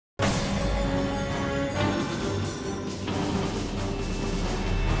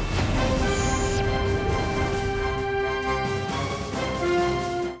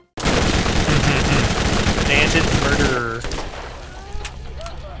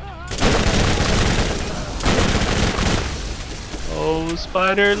Oh,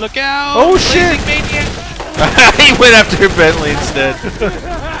 Spider, look out! Oh shit! He went after Bentley instead.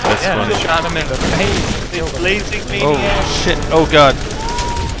 That's funny. Shot him in the face. Blazing maniac. Oh shit! Oh god!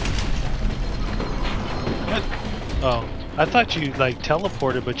 What? Oh, I thought you like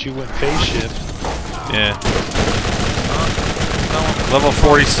teleported, but you went phase shift. Yeah. Level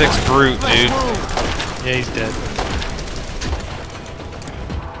 46 brute, dude. Yeah, he's dead.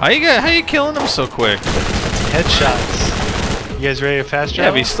 How you killing him so quick? Headshots. You guys ready to fast travel?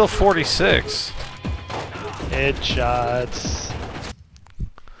 Yeah, but he's still 46. Headshots.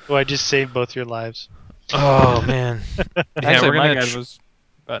 Oh, I just saved both your lives. Oh man. Yeah, Actually, my guy was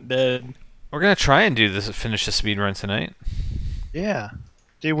about dead. We're gonna try and do this, finish the speed run tonight. Yeah,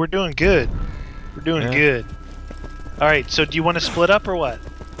 dude, we're doing good. We're doing good. All right, so do you want to split up or what?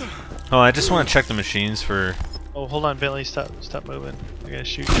 Oh, I just want to check the machines for. Oh, hold on, Bentley, stop moving. I gotta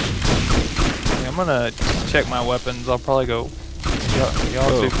shoot. Yeah, I'm gonna check my weapons. I'll probably go.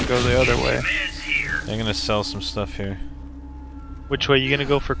 Y'all two can go the other way. I'm gonna sell some stuff here. Which way? You gonna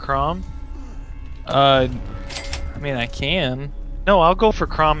go for Krom? I mean, I can. No, I'll go for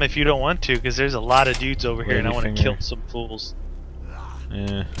Krom if you don't want to, because there's a lot of dudes over here, and I want to kill some fools.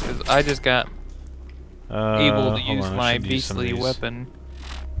 Yeah. Because I just got able to use my beastly weapon.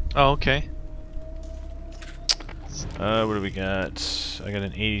 Oh, okay. What do we got? I got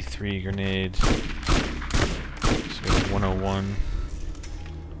an 83 grenade. So we got 101.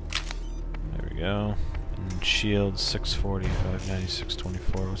 There we go. And shield 640, 590,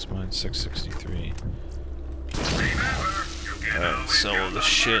 624. What's mine? 663. Alright, sell all this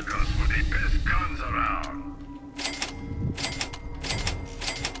shit.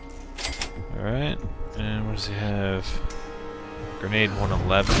 Alright, and what does he have? Grenade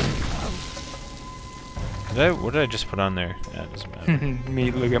 111. What did I just put on there? Yeah, it doesn't matter.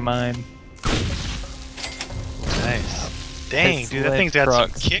 Me, look at mine. Nice. Dang, dude, that thing's got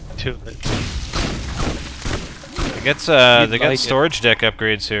some kick to it. They got storage deck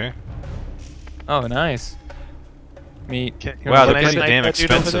upgrades here. Oh, nice. Meat. Wow, they're pretty damn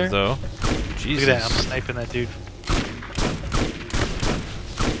expensive though. Jesus. Look at that, I'm sniping that dude.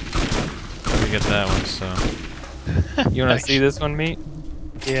 We get that one, so. You wanna see this one, Meat?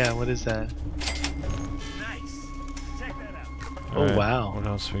 Yeah, what is that? Oh, right, wow. What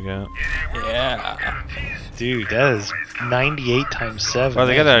else we got? Yeah. Dude, that is 98 times 7. Oh,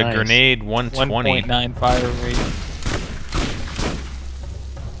 they got a grenade 120. 1.9 fire rate.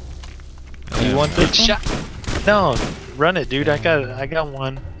 You want this shot? No, run it, dude. I got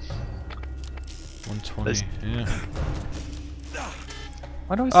one. 120, yeah.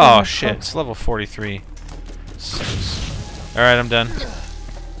 Why do I oh shit, it's level 43. Alright, I'm done.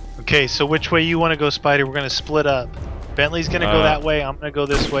 Okay, so which way you want to go, Spider? We're gonna split up. Bentley's gonna go that way, I'm gonna go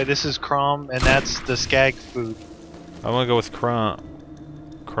this way. This is Krom, and that's the skag food. I wanna go with Krom.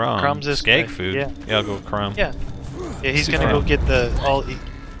 Krom's this skag way. food? Yeah. Yeah, I'll go with Krom. Yeah. Yeah, he's gonna go get the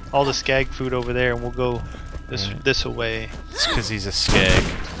all the skag food over there, and we'll go this away. It's because he's a skag.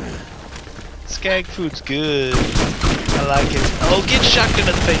 Skag food's good. I like it. Oh, get shotgun in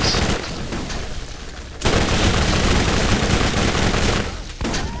the face.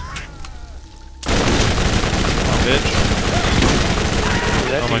 Bitch.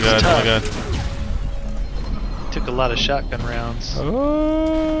 That Oh my god, tough. oh my god. Took a lot of shotgun rounds.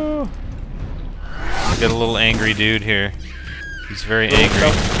 Oh. Got a little angry dude here. He's very angry.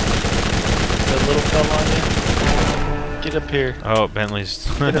 That little fell on you. Get up here. Oh, Bentley's.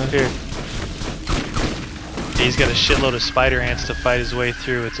 Get up here. He's got a shitload of spider ants to fight his way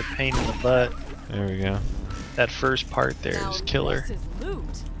through. It's a pain in the butt. There we go. That first part there is killer.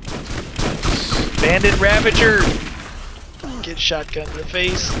 Bandit Ravager! Get shotgun in the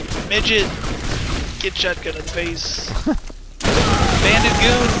face. Midget! Get shotgun in the face. Bandit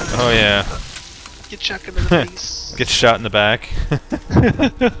Goon! Oh yeah. Get shotgun in the face. Get shot in the back.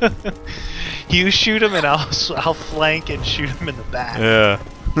 You shoot him and I'll flank and shoot him in the back. Yeah.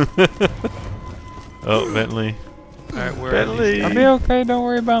 Oh, Bentley. Alright, where Bentley! I'll be okay, don't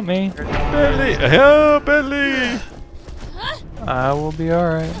worry about me. Bentley! Help, Bentley! I will be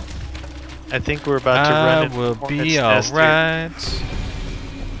alright. I think we're about to run it. I will be alright.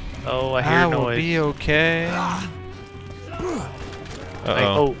 Oh, I hear noise. I will be okay.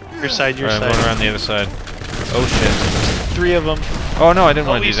 Oh, your side, your side. I'm going around the other side. Oh shit. 3 of them. Oh no, I didn't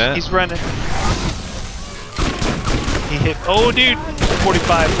want to do that. He's running. He hit. Oh, dude.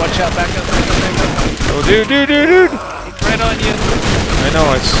 45. Watch out. Back up, back up, back up. Oh, dude. He's right on you. I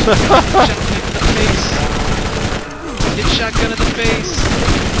know, it's. Get shotgun in the face.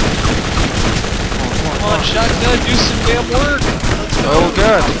 Come on, shotgun. Do some damn work. Let's go. Oh,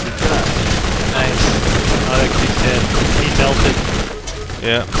 God. Nice. Oh, that kid's dead. He melted.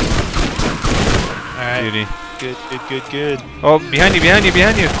 Yeah. Alright. Beauty. Good. Oh, behind you.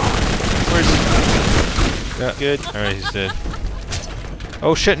 Where's... Yeah. Good. Alright, he's dead.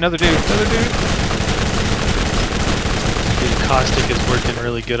 Oh shit, another dude. Dude, caustic is working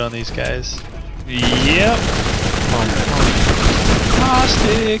really good on these guys. Yep.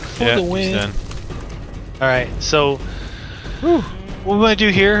 Caustic for the win. Alright, so what we're gonna do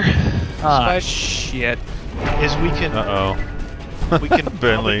here Shit. is we can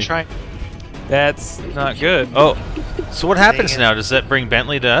Bentley. try. That's not good. Oh, so what happens Dang it. now? Does that bring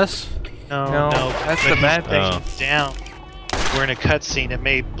Bentley to us? No, that's but the bad he's thing. down. We're in a cutscene. It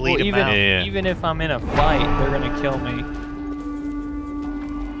may bleed him even, out. Yeah. even if I'm in a fight, they're gonna kill me.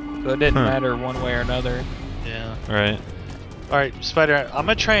 So it didn't matter one way or another. Yeah. Right. All right, Spider. I'm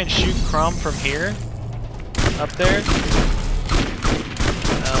gonna try and shoot Krom from here, up there.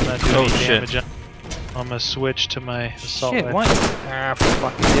 I'm not doing any damage. I'm gonna switch to my assault Shit, rifle. what? Ah,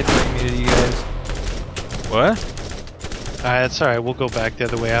 fuck, it did bring me to you guys. What? Alright, that's alright. We'll go back the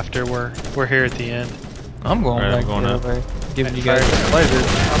other way after we're here at the end. I'm going Alright, back I'm going the up. other way. Giving you guys pleasure.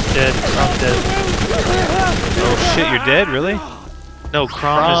 I'm dead. Oh shit, you're dead? Really? No,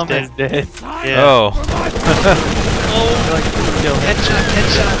 Krom is dead. Yeah. Oh.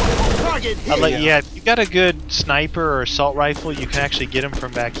 Headshot. Yeah, if you got a good sniper or assault rifle, you can actually get him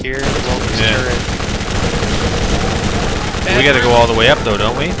from back here. We gotta go all the way up though,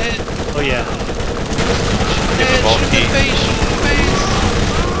 don't we? Oh yeah. Get the vault key.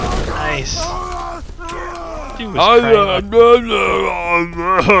 Nice. Dude was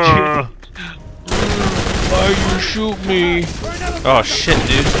why you shoot me? Oh shit,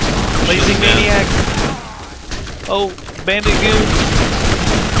 dude. Blazing maniac. Oh, bandit goon.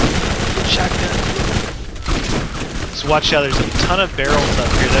 Shotgun. Just watch out, there's a ton of barrels up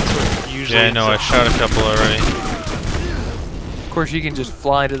here. That's what usually. Yeah, I know. I shot a couple already. Of course, you can just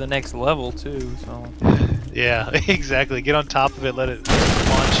fly to the next level too. So. Yeah, exactly. Get on top of it, let it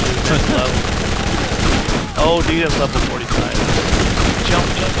launch to the next level. Oh, dude, that's level 45. Jump.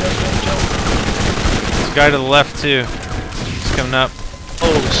 There's a guy to the left too. He's coming up.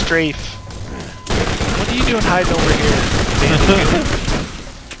 Oh, strafe. What are you doing hiding over here?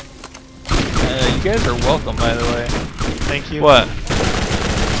 You guys are welcome, by the way. Thank you. What?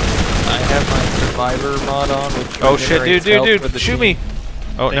 I have my survivor mod on, which Oh shit, dude, shoot me!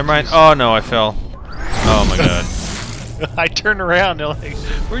 Oh, never mind. Oh no, I fell. Oh my god. I turned around and I'm like,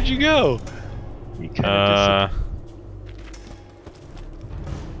 where'd you go? You Am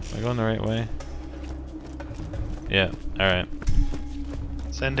I going the right way? Yeah, alright.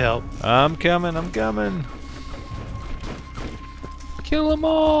 Send help. I'm coming. Kill them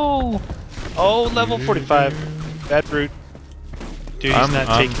all! Oh, level 45. Bad brute. Dude, he's not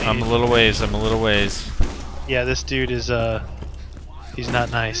taking I'm a little ways. Yeah, this dude is, he's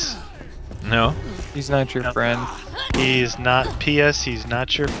not nice. No? He's not your friend. He's not, P.S. he's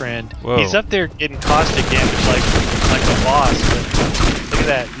not your friend. Whoa. He's up there getting caustic damage like a boss, but look at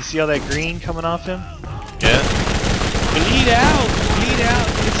that. You see all that green coming off him? Yeah. Bleed out!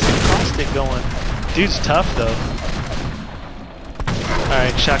 Get some caustic going. Dude's tough, though.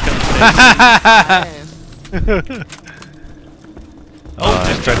 Alright, shotgun face.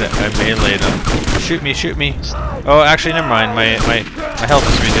 I meleeed him. Shoot me. Oh, actually, never mind. My health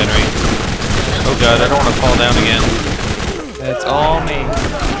is regenerating. Oh god, I don't want to fall down again. That's all me.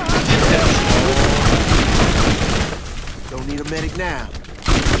 Don't need a medic now.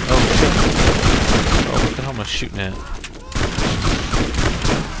 Oh shit. Oh, what the hell am I shooting at?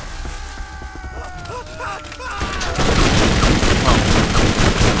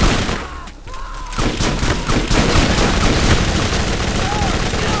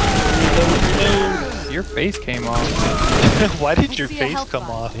 Your face came off. Why did your face come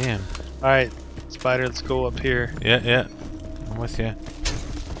off? Damn. Alright, Spider, let's go up here. Yeah. I'm with you.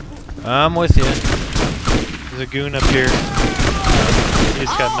 There's a goon up here. He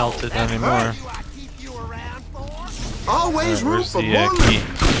just got melted. Not anymore. Always room Where's for the more. key?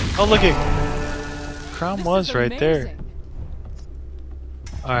 Oh, look at Krom was right there.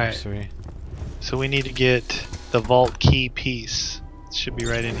 Alright, Sorry. so we need to get the vault key piece. It should be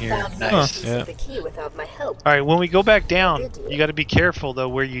right in here. Nice. Yeah. The key without my help. Alright, when we go back down, you gotta be careful though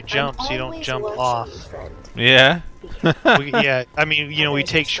where you jump so you don't jump off. Yeah. Yeah, I mean, you know, we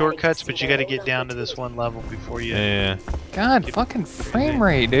take shortcuts, but you gotta get down to this one level before you... Yeah. God, fucking frame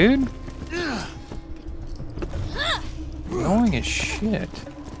rate, dude. Annoying as shit.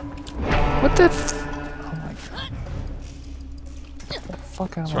 What the f... Oh my god. What the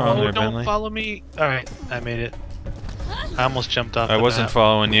fuck am What's I... wrong? Oh, there, don't Bentley. follow me. Alright, I made it. I almost jumped off I the wasn't map.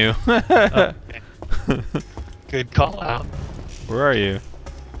 following you. Okay. Good call out. Where are you?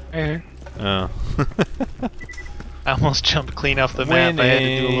 Right here. Oh. I almost jumped clean off the map. I had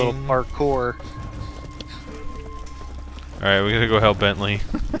to do a little Winning. parkour. Alright, we gotta go help Bentley.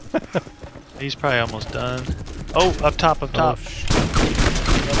 He's probably almost done. Oh, up top, up top.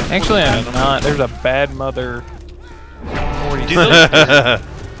 Actually, I'm not. There's a bad mother. Dude,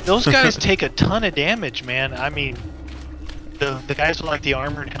 those guys take a ton of damage, man. I mean, the guys with like the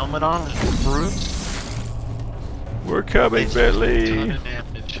armored helmet on, the brutes. We're coming, They take a ton Bentley. of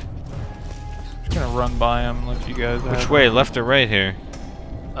damage. I'm gonna run by him. Let you guys. Which have way, it. left or right here?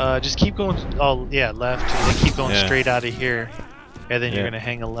 Just keep going. Oh, yeah, left. And then keep going Yeah. straight out of here. And then Yeah. you're gonna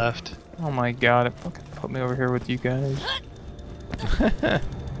hang a left. Oh my god! It fucking put me over here with you guys.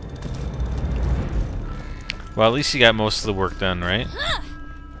 Well, at least you got most of the work done, right?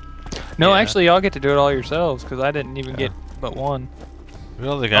 No, Yeah. actually, y'all get to do it all yourselves because I didn't even get but one. Look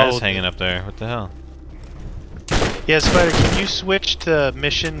at all the guys Oh, hanging up there. What the hell? Yeah, Spider, can you switch to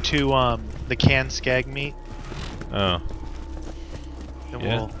mission to the canned skag meat? Oh. And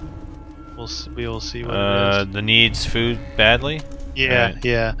Yeah. we'll see what it is. The needs food badly? Yeah, Right.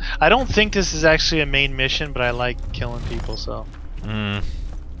 yeah. I don't think this is actually a main mission, but I like killing people, so Mm.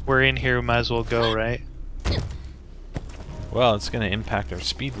 we're in here. We might as well go, right? Well, it's gonna impact our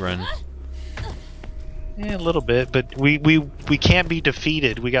speed run. Yeah, a little bit, but we can't be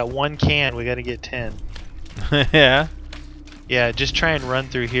defeated. We got one can. We got to get 10. Yeah. Yeah, just try and run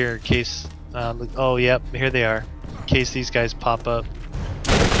through here in case. Oh, yep, here they are. In case these guys pop up.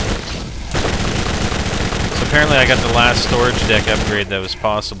 So apparently I got the last storage deck upgrade that was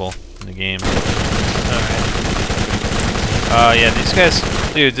possible in the game. Alright. Yeah, these guys...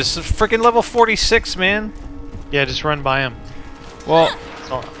 Dude, this is freaking level 46, man! Yeah, just run by them. Well...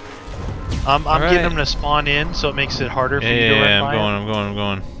 So, I'm Alright. getting them to spawn in, so it makes it harder for you to Yeah, run by 'em. I'm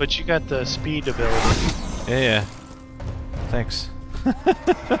going. But you got the speed ability. Yeah. Thanks.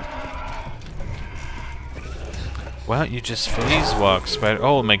 Why don't you just phase walk, Spider?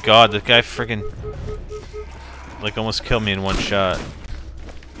 Oh my god, that guy freaking... Like, almost killed me in one shot.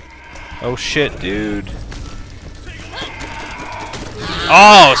 Oh shit, dude.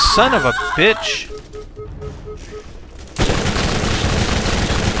 Oh, son of a bitch!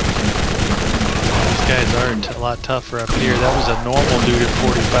 These guys are a lot tougher up here. That was a normal dude at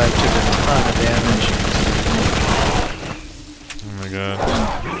 45, took a ton of damage. Oh my god.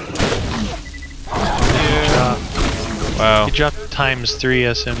 Yeah. Wow. He dropped ×3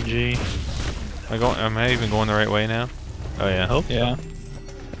 SMG. Am I even going the right way now? Oh yeah. Hope. Yeah.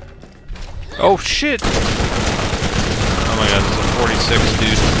 Oh shit! Oh my god, this is a 46,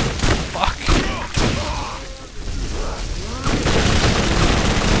 dude. Fuck!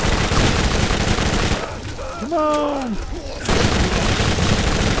 Come on!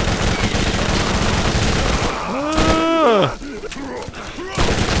 Ah!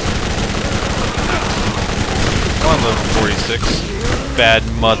 Come on, level 46. Bad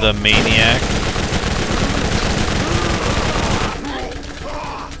mother maniac.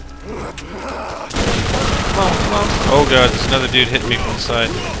 Oh god, there's another dude hitting me from the side.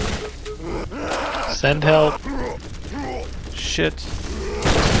 Send help. Shit.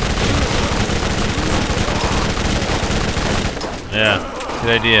 Yeah,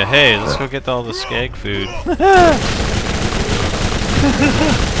 good idea. Hey, let's go get all the skag food.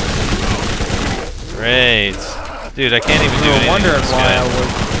 Great. Dude, I can't even do You were anything wondering with this why I guy. was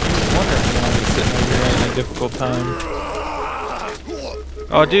sitting over here having a difficult time.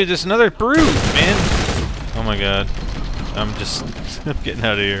 Oh dude, there's another brute, man! Oh my god. I'm just I'm getting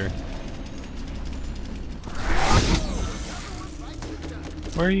out of here.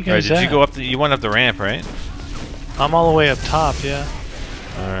 Where are you Alright, guys did at? you go up the you went up the ramp, right? I'm all the way up top, yeah.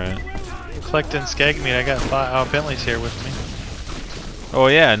 Alright. Collecting skag meat. I got oh, Bentley's here with me. Oh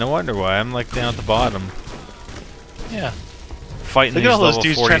yeah, no wonder why. I'm like down at the bottom. Yeah. Fighting Look these at all those level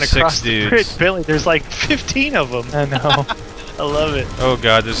dudes trying to 46 cross the dudes. bridge. Bentley, there's like 15 of them. I know. I love it. Oh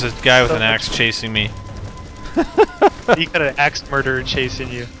god, there's this guy with So an axe chasing me. You got an axe murderer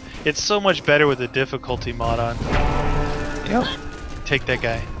chasing you. It's so much better with the difficulty mod on. Yep. Take that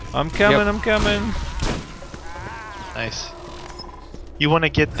guy. I'm coming, Yep. I'm coming. Nice. You want to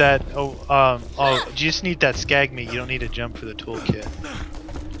get that? Oh, you just need that skag meat. You don't need to jump for the toolkit.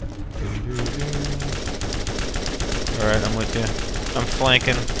 Alright, I'm with you. I'm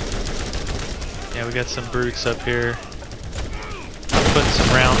flanking. Yeah, we got some brutes up here. I'm putting some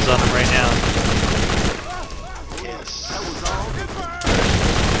rounds on them right now. Yes.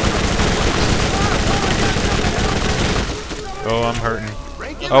 Oh, I'm hurting.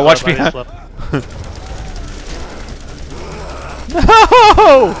 Oh, watch me. No!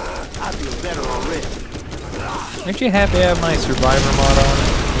 I feel better already. Aren't you happy I have my survivor mod on?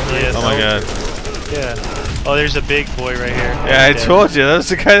 Yes. Oh my god. Yeah. Oh, there's a big boy right here. Yeah, I told you. That was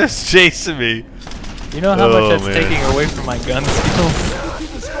the guy that's chasing me. You know how much that's man. taking away from my gun skills?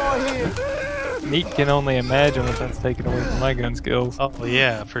 Meat can only imagine what that's taking away from my gun skills. Oh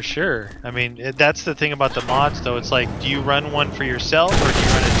yeah, for sure. I mean, that's the thing about the mods, though. It's like, do you run one for yourself or do you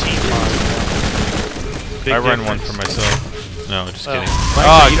run a team mod? Big I run difference. one for myself. No, just kidding. Mike,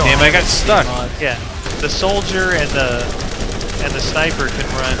 Oh, you don't damn! I got stuck. mods. Yeah, the soldier and the sniper can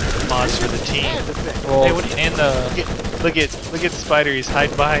run mods for the team. Well, Hey, what do you- and Look at Spider. He's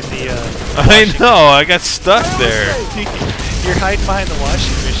hiding behind the. I know. I got stuck there. You're hiding behind the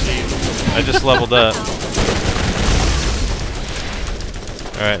washing machine. I just leveled up.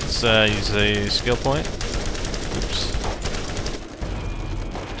 All right, let's use a skill point. Oops.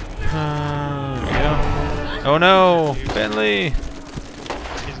 There we go. Oh no, Bentley!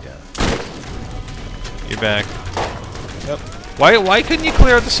 He's got it. You're back. Yep. Why couldn't you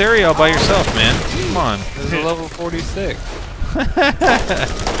clear out this area all by yourself, man? Come on. this is a level 46. I'm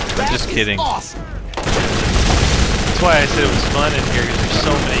just kidding. Awesome. That's why I said it was fun in here because there's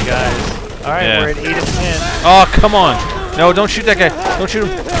so many guys. All right, Yeah. we're at 8 of 10. Oh, come on! No, don't shoot that guy! Don't shoot him!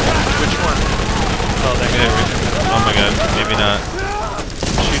 Which one? Oh, that guy. Oh my god, maybe not.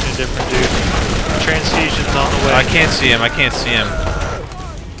 Shooting a different dude. Transfusion's on the way. I can't see him. I can't see him.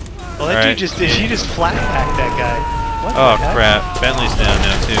 Well, that Alright. dude just did. He just flat packed that guy. What Oh the heck? crap! Bentley's down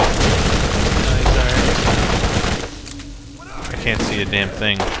now too. No, he's alright. I can't see a damn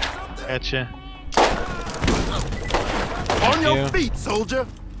thing. Gotcha. On your you. feet, soldier.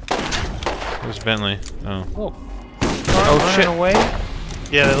 Where's Bentley? Oh. Oh, Oh shit! away?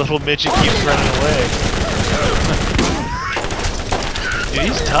 Yeah, that little midget keeps running away. Dude,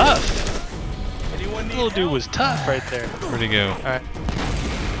 he's tough. That little dude was tough right there. Where'd he go? Alright.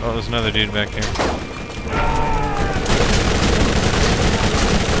 Oh, there's another dude back here.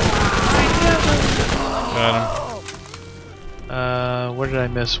 Got him. Where did I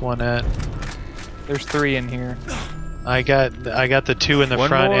miss one at? There's 3 in here. I got the 2 in the One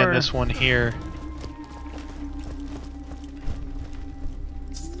front more. and this one here.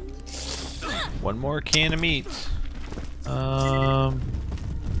 One more can of meat.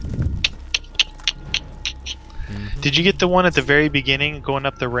 Did you get the one at the very beginning going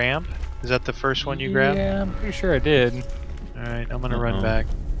up the ramp? Is that the first one you grabbed? Yeah, I'm pretty sure I did. Alright, I'm gonna run back.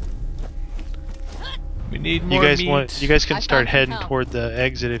 We need You more guys meat. you guys can I start found some heading help. toward the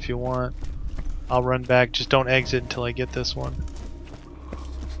exit if you want. I'll run back, just don't exit until I get this one.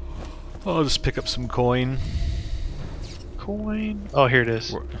 I'll just pick up some coin. Coin. Oh, here it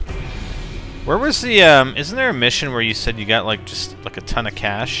is. Where was the isn't there a mission where you said you got like just like a ton of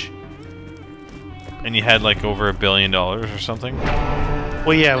cash? And you had like over $1 billion or something?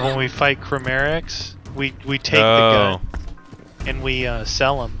 Well, yeah, when we fight Chromerix, we take the gun and we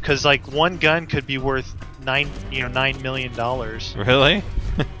sell them, cause like one gun could be worth $9 million. Really?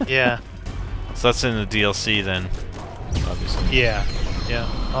 Yeah, So that's in the DLC then, obviously. yeah, yeah.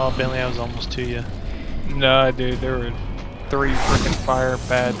 Oh, Bentley, I was almost to you. Nah, dude, there were 3 freaking fire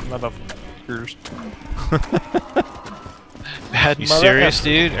bad motherfuckers. Bad You mother serious, F-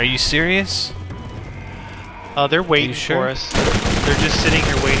 dude? Are you serious? Oh, they're waiting sure? for us. They're just sitting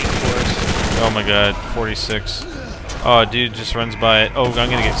here waiting for us. Oh my god, 46. Oh, dude just runs by it. Oh, I'm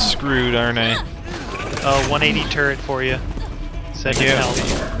gonna get screwed, aren't I? 180 turret for you. Send Thank it you.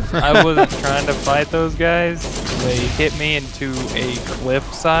 out. I wasn't trying to fight those guys. They hit me into a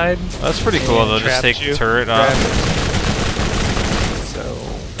cliffside. That's pretty cool. They'll just trapped take you. the turret off. So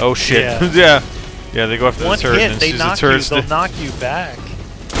Oh shit! Yeah. Yeah, yeah. They go after One the turret hit, and they as soon as knock the you. turret's They'll knock you back.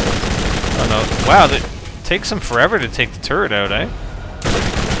 Oh no! Wow, it takes them forever to take the turret out, eh?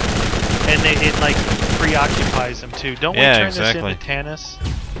 And it like preoccupies them too. Don't Yeah, we turn exactly. this into Tannis?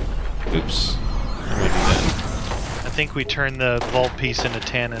 Oops. I'm gonna do that. I think we turn the vault piece into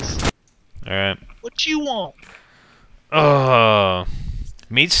Tannis. All right. What you want? Oh,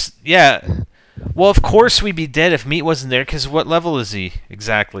 Meat's yeah. Well, of course we'd be dead if Meat wasn't there. Cause what level is he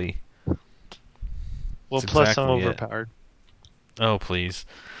exactly? Well, That's plus exactly I'm it. overpowered. Oh please.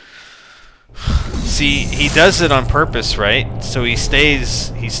 See, he does it on purpose, right? So he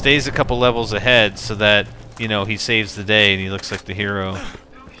stays a couple levels ahead, so that you know he saves the day and he looks like the hero.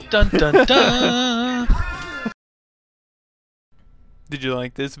 Dun dun dun. did you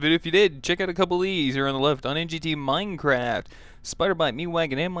like this video? If you did, check out a couple of these here on the left on NGT Minecraft. Spiderbite,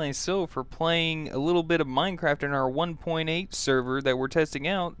 meatwagon, and myself are playing a little bit of Minecraft in our 1.8 server that we're testing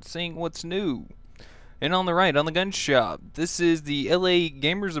out, seeing what's new. And on the right, on the gun shop, this is the LA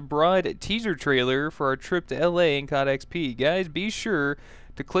Gamers Abroad teaser trailer for our trip to LA and COD XP. Guys, be sure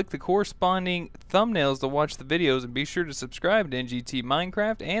to to click the corresponding thumbnails to watch the videos, and be sure to subscribe to NGT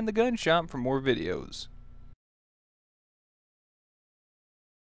Minecraft and the Gun Shop for more videos.